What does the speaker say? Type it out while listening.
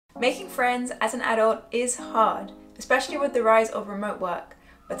Making friends as an adult is hard, especially with the rise of remote work.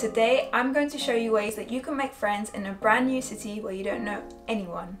 But today I'm going to show you ways that you can make friends in a brand new city where you don't know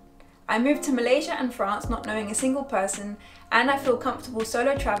anyone. I moved to Malaysia and France not knowing a single person, and I feel comfortable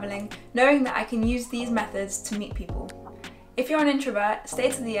solo traveling knowing that I can use these methods to meet people. If you're an introvert,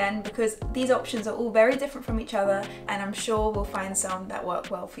 stay to the end because these options are all very different from each other, and I'm sure we'll find some that work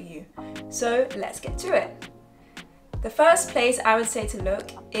well for you. So let's get to it. The first place I would say to look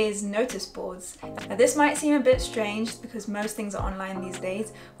is Noticeboards. Now this might seem a bit strange because most things are online these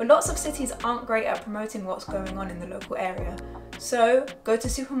days, but lots of cities aren't great at promoting what's going on in the local area. So go to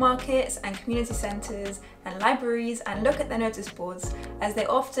supermarkets and community centres and libraries and look at their notice boards, as they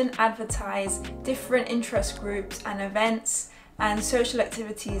often advertise different interest groups and events and social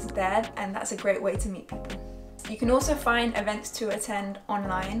activities there, and that's a great way to meet people. You can also find events to attend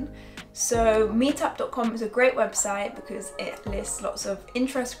online. So meetup.com is a great website because it lists lots of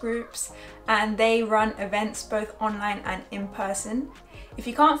interest groups and they run events both online and in person. If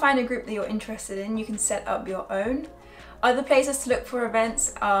you can't find a group that you're interested in, you can set up your own. Other places to look for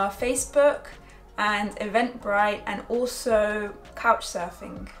events are Facebook and Eventbrite and also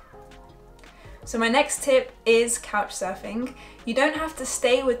Couchsurfing. So my next tip is Couchsurfing. You don't have to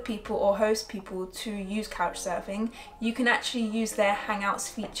stay with people or host people to use Couchsurfing. You can actually use their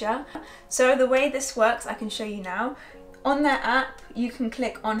Hangouts feature. So the way this works, I can show you now. On their app, you can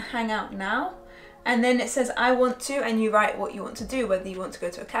click on Hangout Now, and then it says I want to, and you write what you want to do, whether you want to go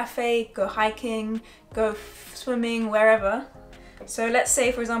to a cafe, go hiking, go swimming, wherever. So let's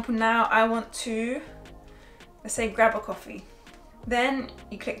say, for example, now I want to, let's say, grab a coffee. Then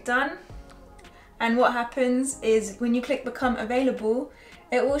you click done. And what happens is when you click become available,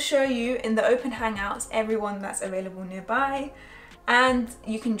 it will show you in the open hangouts everyone that's available nearby, and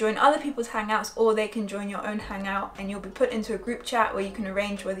you can join other people's hangouts or they can join your own hangout, and you'll be put into a group chat where you can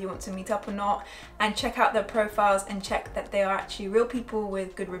arrange whether you want to meet up or not, and check out their profiles and check that they are actually real people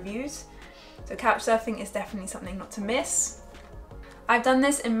with good reviews. So Couchsurfing is definitely something not to miss. I've done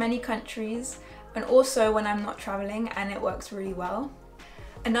this in many countries and also when I'm not traveling, and it works really well.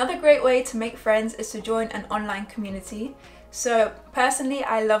 Another great way to make friends is to join an online community. So personally,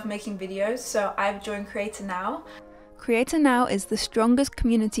 I love making videos, so I've joined Creator Now. Creator Now is the strongest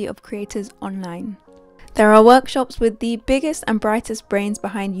community of creators online. There are workshops with the biggest and brightest brains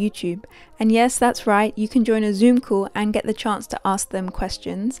behind YouTube. And yes, that's right, you can join a Zoom call and get the chance to ask them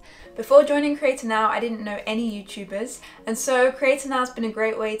questions. Before joining Creator Now, I didn't know any YouTubers, and so Creator Now has been a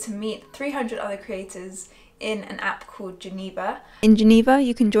great way to meet 300 other creators in an app called Geneva. In Geneva,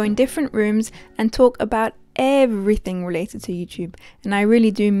 you can join different rooms and talk about everything related to YouTube, and I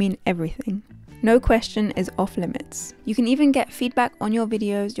really do mean everything. No question is off limits. You can even get feedback on your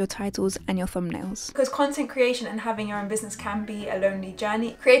videos, your titles, and your thumbnails. Because content creation and having your own business can be a lonely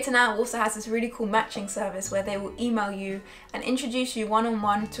journey, Creator Now also has this really cool matching service where they will email you and introduce you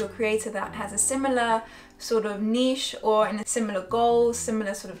one-on-one to a creator that has a similar sort of niche or in a similar goal,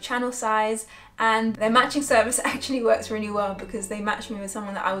 similar sort of channel size, and their matching service actually works really well because they matched me with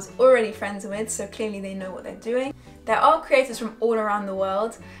someone that I was already friends with, so clearly they know what they're doing. There are creators from all around the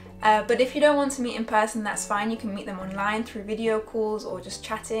world, but if you don't want to meet in person, that's fine. You can meet them online through video calls or just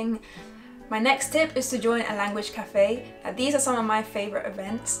chatting. My next tip is to join a language cafe. These are some of my favorite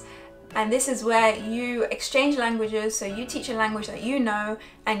events. And this is where you exchange languages, so you teach a language that you know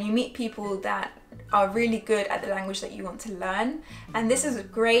and you meet people that are really good at the language that you want to learn. And this is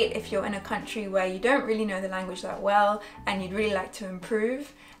great if you're in a country where you don't really know the language that well and you'd really like to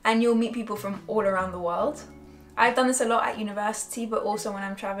improve, and you'll meet people from all around the world. I've done this a lot at university, but also when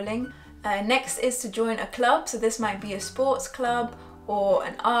I'm traveling. Next is to join a club, so this might be a sports club or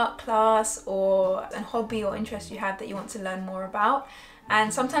an art class or a hobby or interest you have that you want to learn more about.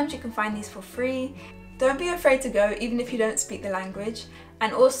 And sometimes you can find these for free. Don't be afraid to go even if you don't speak the language,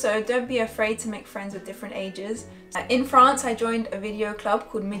 and also don't be afraid to make friends with different ages. In France, I joined a video club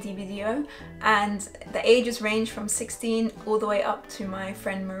called Midi Video, and the ages range from 16 all the way up to my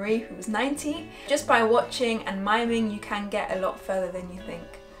friend Marie, who was 90. Just by watching and miming, you can get a lot further than you think.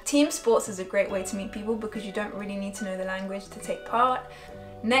 Team sports is a great way to meet people because you don't really need to know the language to take part.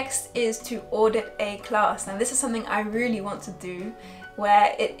 Next is to audit a class. Now this is something I really want to do,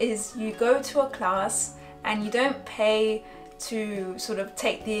 where it is you go to a class and you don't pay to sort of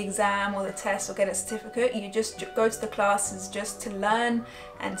take the exam or the test or get a certificate. You just go to the classes just to learn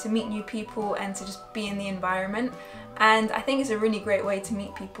and to meet new people and to just be in the environment. And I think it's a really great way to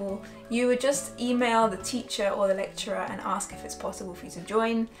meet people. You would just email the teacher or the lecturer and ask if it's possible for you to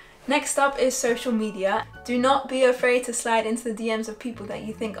join. Next up is social media. Do not be afraid to slide into the DMs of people that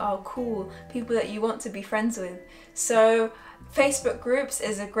you think are cool, people that you want to be friends with. So Facebook groups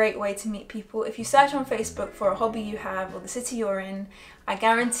is a great way to meet people. If you search on Facebook for a hobby you have or the city you're in, I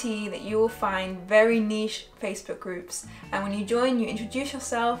guarantee that you will find very niche Facebook groups. And when you join, you introduce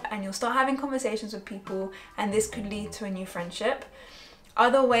yourself and you'll start having conversations with people, and this could lead to a new friendship.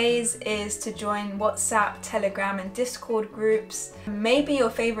 Other ways is to join WhatsApp, Telegram and Discord groups. Maybe your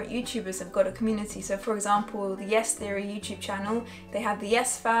favorite YouTubers have got a community. So for example, the Yes Theory YouTube channel, they have the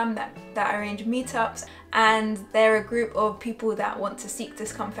Yes Fam that arrange meetups, and they're a group of people that want to seek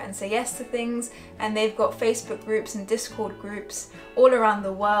discomfort and say yes to things, and they've got Facebook groups and Discord groups all around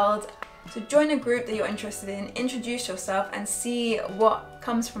the world. So join a group that you're interested in, introduce yourself and see what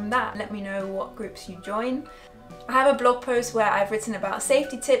comes from that. Let me know what groups you join. I have a blog post where I've written about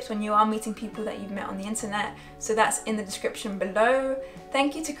safety tips when you are meeting people that you've met on the internet, so that's in the description below.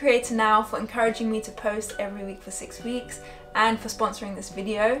 Thank you to Creator Now for encouraging me to post every week for 6 weeks and for sponsoring this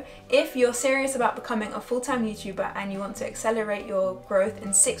video. If you're serious about becoming a full-time YouTuber and you want to accelerate your growth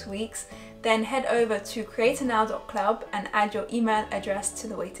in 6 weeks, then head over to creatornow.club and add your email address to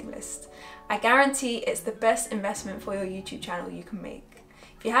the waiting list. I guarantee it's the best investment for your YouTube channel you can make.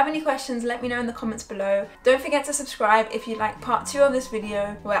 If you have any questions, let me know in the comments below. Don't forget to subscribe if you'd like part 2 of this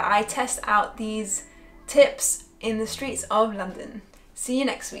video where I test out these tips in the streets of London. See you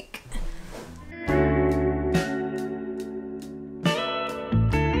next week.